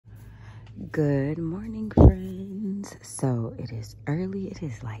Good morning, friends. So it is early. It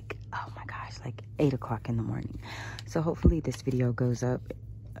is like, oh my gosh, like 8 o'clock in the morning. So hopefully this video goes up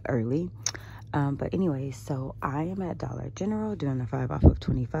early. But anyways, so I am at Dollar General doing the 5 off of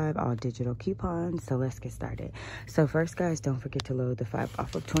 25 all digital coupons. So let's get started. So first, guys, don't forget to load the 5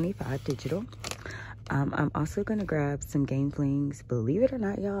 off of 25 digital. I'm also gonna grab some Game Flings. Believe it or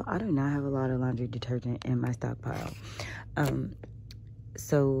not, y'all, I do not have a lot of laundry detergent in my stockpile.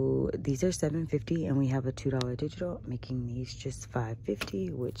 So these are $7.50 and we have a $2 digital, making these just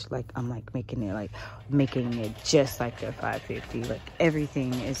 $5.50, which like I'm like making it just like they're $5.50. Like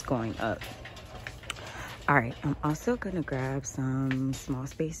everything is going up. All right, I'm also gonna grab some small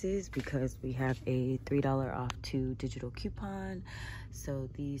spaces because we have a $3 off 2 digital coupon. So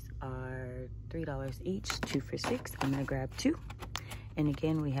these are $3 each, 2 for $6. I'm gonna grab 2. And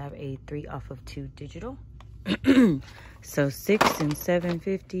again, we have a 3 off of 2 digital. So 6 and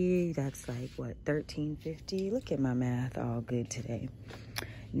 $7.50, that's like what, $13.50. Look at my math, all good today.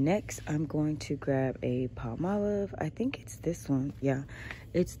 Next, I'm going to grab a Palmolive. I think it's this one. Yeah,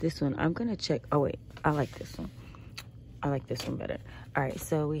 it's this one. I'm gonna check. Oh wait, I like this one. I like this one better. All right,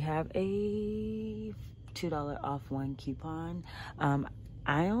 so we have a $2 off 1 coupon.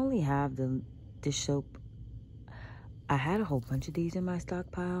 I only have the dish soap. I had a whole bunch of these in my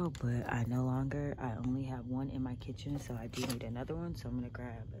stockpile, but I no longer. I only have 1 in my kitchen, so I do need another one. So I'm gonna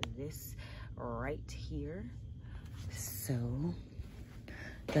grab this right here. So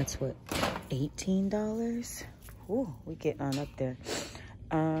that's what, $18? Ooh, we getting on up there.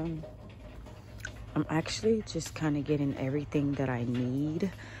 I'm actually just kind of getting everything that I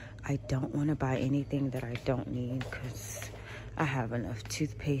need. I don't want to buy anything that I don't need because I have enough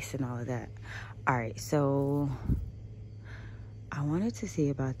toothpaste and all of that. All right, so I wanted to see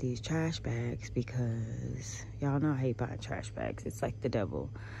about these trash bags because y'all know I hate buying trash bags. It's like the devil.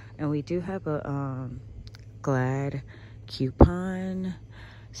 And we do have a Glad coupon.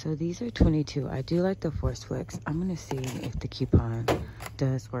 So these are 22. I do like the Force Flex. I'm gonna see if the coupon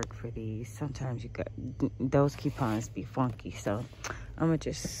does work for these. Sometimes you got those coupons be funky, so I'm gonna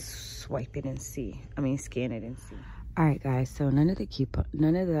just swipe it and see. I mean, scan it and see. All right, guys. So none of the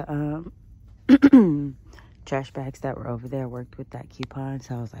trash bags that were over there worked with that coupon,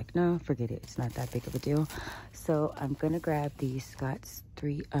 so I was like, no, forget it. It's not that big of a deal. So I'm gonna grab these Scott's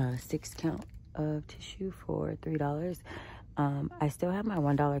 6 count of tissue for $3. I still have my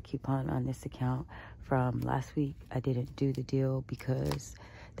 $1 coupon on this account from last week. I didn't do the deal because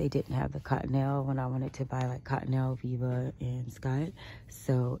they didn't have the Cottonelle when I wanted to buy like Cottonelle, Viva, and Scott.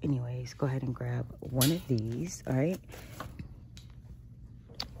 So anyways, go ahead and grab one of these. All right,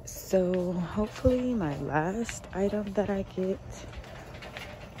 so hopefully my last item that I get,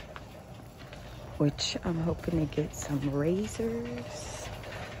 which I'm hoping to get some razors,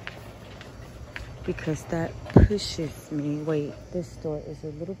 because that pushes me. Wait, this store is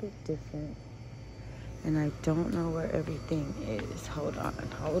a little bit different and I don't know where everything is. Hold on.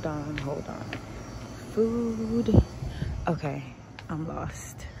 Food. Okay, I'm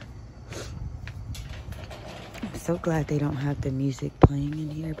lost. I'm so glad they don't have the music playing in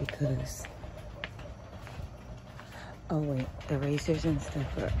here because, oh wait, the razors and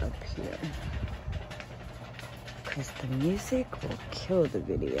stuff are up here because the music will kill the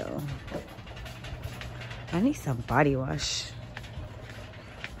video. I need some body wash.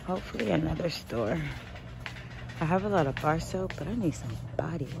 Hopefully another store. I have a lot of bar soap, but I need some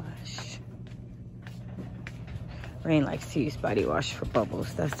body wash. Rain likes to use body wash for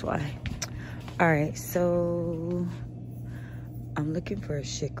bubbles, that's why. All right, so I'm looking for a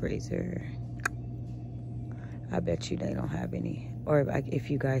Schick razor. I bet you they don't have any. Or if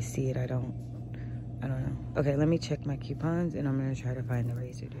you guys see it, I don't know. Okay, let me check my coupons and I'm gonna try to find the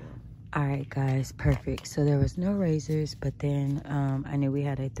razor deal. All right, guys, perfect. So there was no razors, but then I knew we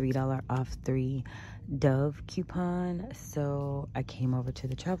had a $3 off 3 Dove coupon. So I came over to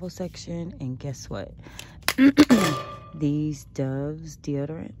the travel section and guess what? These Dove's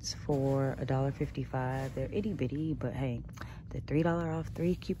deodorants for $1.55. They're itty bitty, but hey, the $3 off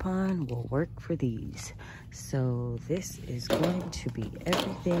 3 coupon will work for these. So this is going to be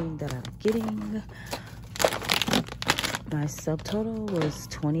everything that I'm getting. My subtotal was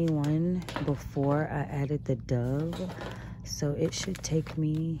 21 before I added the Dove, so it should take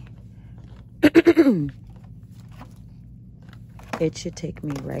me it should take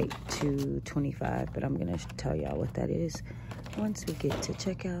me right to 25, but I'm gonna tell y'all what that is once we get to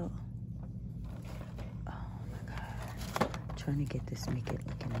checkout. Oh my god, I'm trying to get this, make it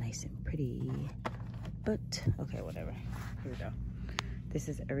looking nice and pretty, but okay, whatever. Here we go. This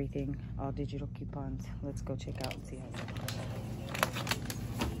is everything, all digital coupons. Let's go check out and see how it's going.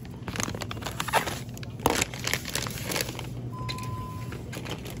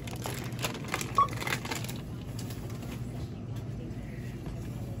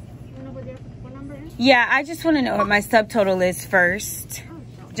 Yeah, I just want to know what my subtotal is first.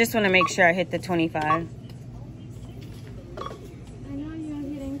 Just want to make sure I hit the 25. I know you're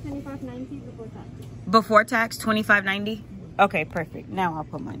hitting 25.90 before tax. Before tax, 25.90? Okay, perfect. Now I'll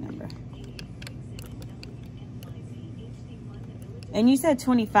put my number. And you said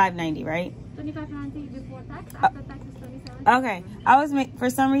 25.90, right? 25.90 before tax. After tax is 27. Okay. I was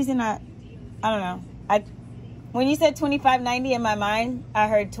for some reason I don't know. When you said 25.90 in my mind, I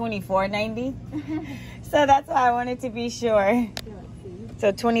heard 24.90. So that's why I wanted to be sure.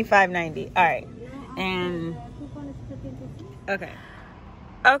 So 25.90. All right. And okay.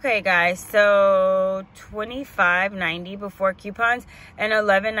 Okay, guys. So 25.90 before coupons and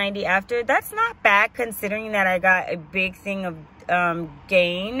 11.90 after. That's not bad considering that I got a big thing of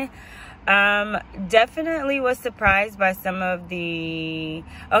gain. Definitely was surprised by some of the,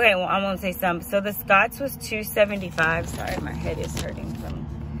 okay, well, I won't say some. So the Scott's was $2.75. Sorry, my head is hurting from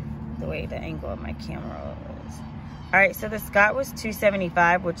the way the angle of my camera is. All right, so the Scott was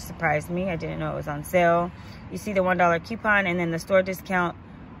 $2.75, which surprised me. I didn't know it was on sale. You see the $1 coupon, and then the store discount,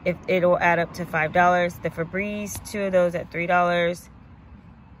 if it'll add up to $5. The Febreze, 2 of those at $3.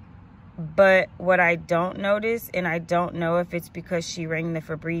 But what I don't notice, and I don't know if it's because she rang the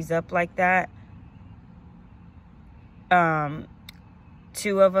Febreze up like that, 2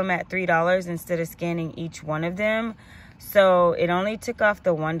 of them at $3 instead of scanning each one of them. So it only took off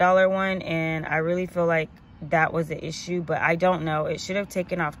the $1 one, and I really feel like that was the issue, but I don't know. It should have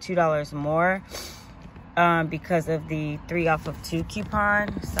taken off $2 more because of the 3 off of 2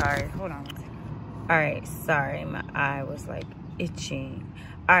 coupon. Sorry, hold on one second. All right, sorry, my eye was like itching.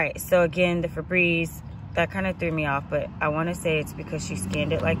 All right, so again, the Febreze, that kind of threw me off, but I want to say it's because she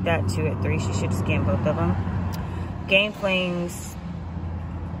scanned it like that, 2 at 3. She should scan both of them. Gain Flings,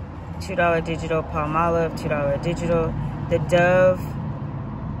 $2 digital. Palmolive, $2 digital. The Dove,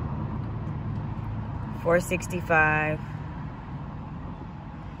 $4.65.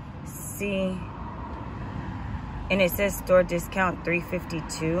 See, and it says store discount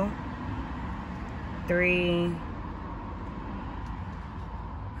 $3.52. 3.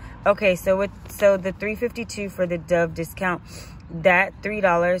 Okay, so the $3.52 for the Dove discount, that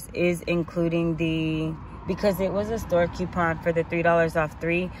 $3 is including the, because it was a store coupon for the $3 off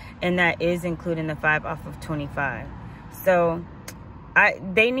 3, and that is including the 5 off of 25. So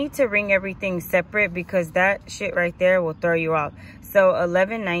they need to ring everything separate, because that shit right there will throw you off. So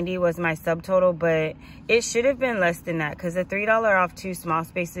 $11.90 was my subtotal, but it should have been less than that, because the $3 off 2 small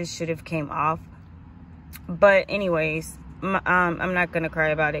spaces should have came off. But anyways, I'm not gonna cry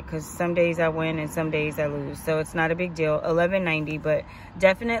about it, because some days I win and some days I lose, so it's not a big deal. $11.90, but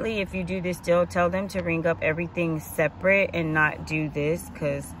definitely if you do this deal, tell them to ring up everything separate and not do this,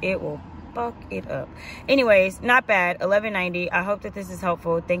 because it will fuck it up. Anyways, not bad. $11.90. I hope that this is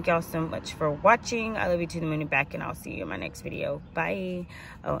helpful. Thank y'all so much for watching. I love you to the moon and back, and I'll see you in my next video. Bye.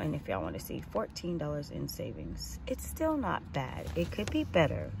 Oh, and if y'all want to see $14 in savings, it's still not bad. It could be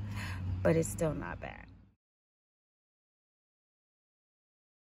better, but it's still not bad.